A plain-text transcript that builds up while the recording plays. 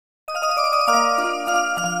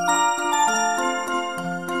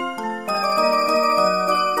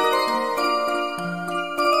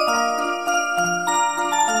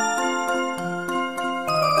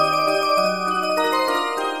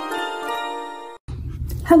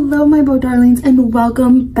Hello my bow darlings and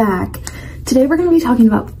welcome back. Today we're going to be talking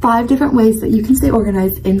about 5 different ways that you can stay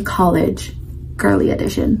organized in college, girly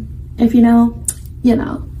edition. If you know, you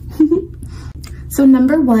know. So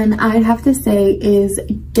number 1 I'd have to say is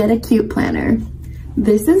get a cute planner.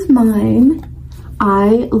 This is mine.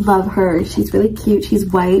 I love her. She's really cute. She's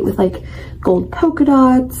white with like gold polka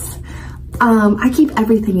dots. I keep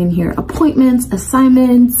everything in here. Appointments,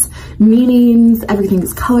 assignments, meetings, everything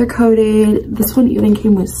is color coded. This one even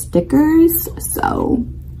came with stickers, so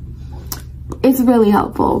it's really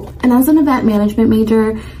helpful. And as an event management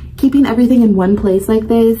major, keeping everything in one place like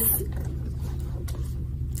this,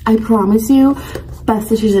 I promise you, best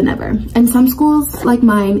decision ever. And some schools like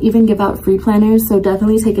mine even give out free planners, so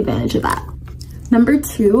definitely take advantage of that. Number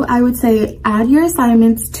 2, I would say add your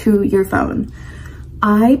assignments to your phone.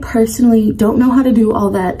 I personally don't know how to do all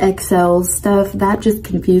that Excel stuff. That just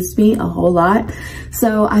confused me a whole lot.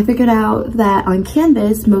 So I figured out that on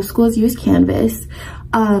Canvas, most schools use Canvas.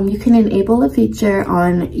 You can enable a feature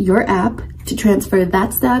on your app to transfer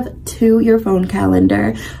that stuff to your phone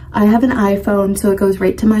calendar. I have an iPhone, so it goes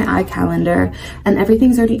right to my iCalendar, and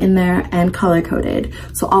everything's already in there and color coded.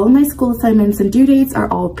 So all of my school assignments and due dates are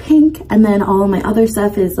all pink, and then all of my other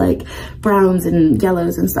stuff is like browns and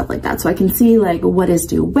yellows and stuff like that. So I can see like what is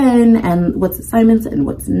due when and what's assignments and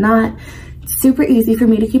what's not. It's super easy for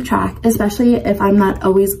me to keep track, especially if I'm not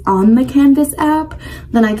always on the Canvas app.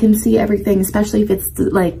 Then I can see everything, especially if it's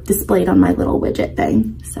like displayed on my little widget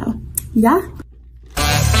thing. So yeah.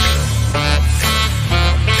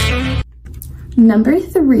 Number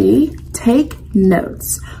 3, take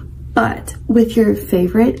notes, but with your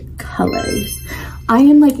favorite colors. I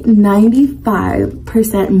am like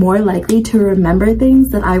 95% more likely to remember things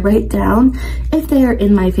that I write down if they are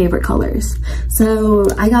in my favorite colors. So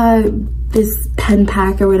I got this pen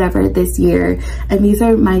pack or whatever this year, and these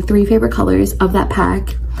are my 3 favorite colors of that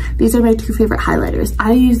pack. These are my 2 favorite highlighters.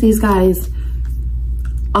 I use these guys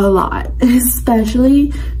a lot,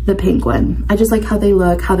 especially the pink one. I just like how they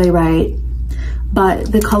look, how they write, but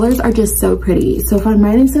the colors are just so pretty. So if I'm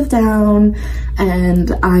writing stuff down and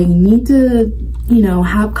I need to, you know,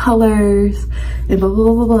 have colors and blah,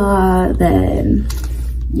 blah, blah, blah, then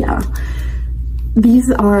yeah, these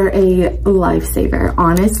are a lifesaver.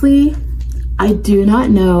 Honestly, I do not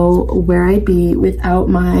know where I'd be without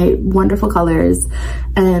my wonderful colors,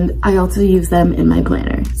 and I also use them in my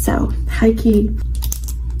planner. So high key,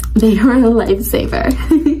 they are a lifesaver.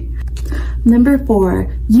 Number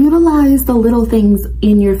 4, utilize the little things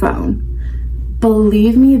in your phone.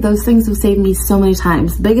 Believe me, those things have saved me so many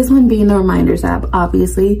times. The biggest one being the reminders app,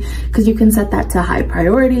 obviously, because you can set that to high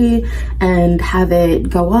priority and have it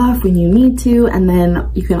go off when you need to, and then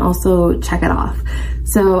you can also check it off.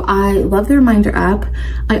 So I love the reminder app.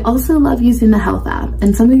 I also love using the health app.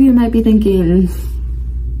 And some of you might be thinking,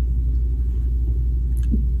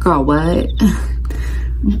 girl, what?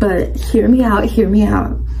 But hear me out, hear me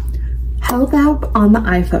out. Health app on the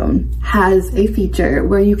iPhone has a feature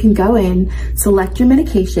where you can go in, select your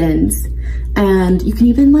medications, and you can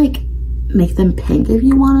even like make them pink if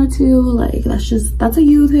you wanted to. Like that's a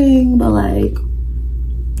you thing, but like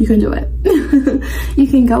you can do it. You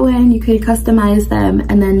can go in, you can customize them,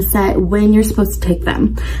 and then set when you're supposed to take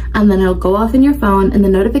them. And then it'll go off in your phone, and the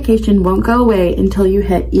notification won't go away until you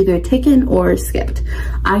hit either taken or skipped.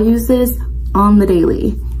 I use this on the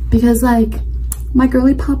daily because like my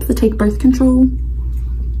girly pops that take birth control,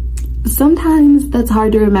 sometimes that's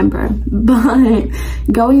hard to remember, but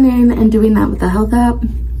going in and doing that with the health app,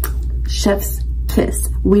 chef's kiss.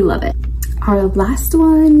 We love it. Our last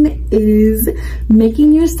one is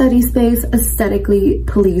making your study space aesthetically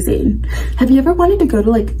pleasing. Have you ever wanted to go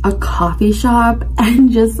to like a coffee shop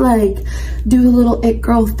and just like do the little it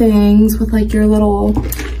girl things with like your little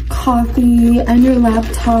coffee and your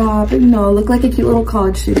laptop, you know, look like a cute little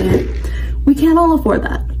college student? We can't all afford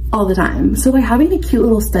that all the time. So by having a cute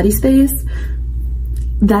little study space,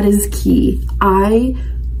 that is key. I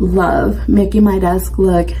love making my desk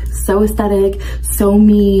look so aesthetic, so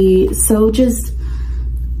me, so just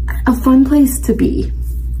a fun place to be.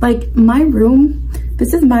 Like my room,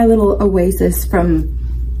 this is my little oasis from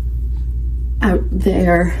out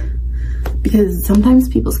there, because sometimes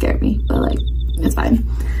people scare me, but like, it's fine.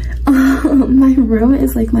 My room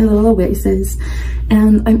is like my little oasis,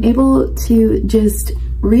 and I'm able to just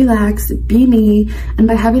relax, be me, and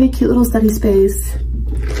by having a cute little study space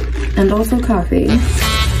and also coffee,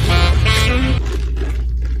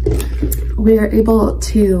 we're able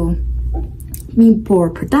to be more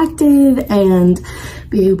productive and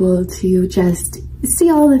be able to just see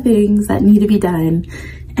all the things that need to be done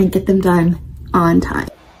and get them done on time.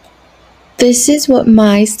 This is what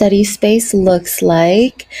my study space looks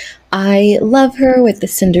like. I love her with the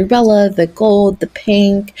Cinderella, the gold, the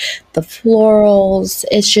pink, the florals.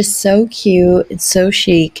 It's just so cute. It's so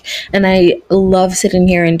chic. And I love sitting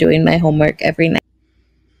here and doing my homework every night.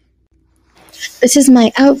 This is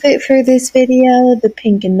my outfit for this video, the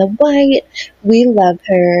pink and the white. We love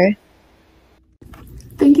her.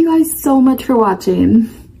 Thank you guys so much for watching,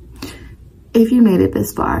 if you made it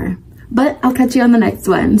this far. But I'll catch you on the next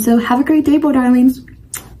one. So have a great day, boy darlings.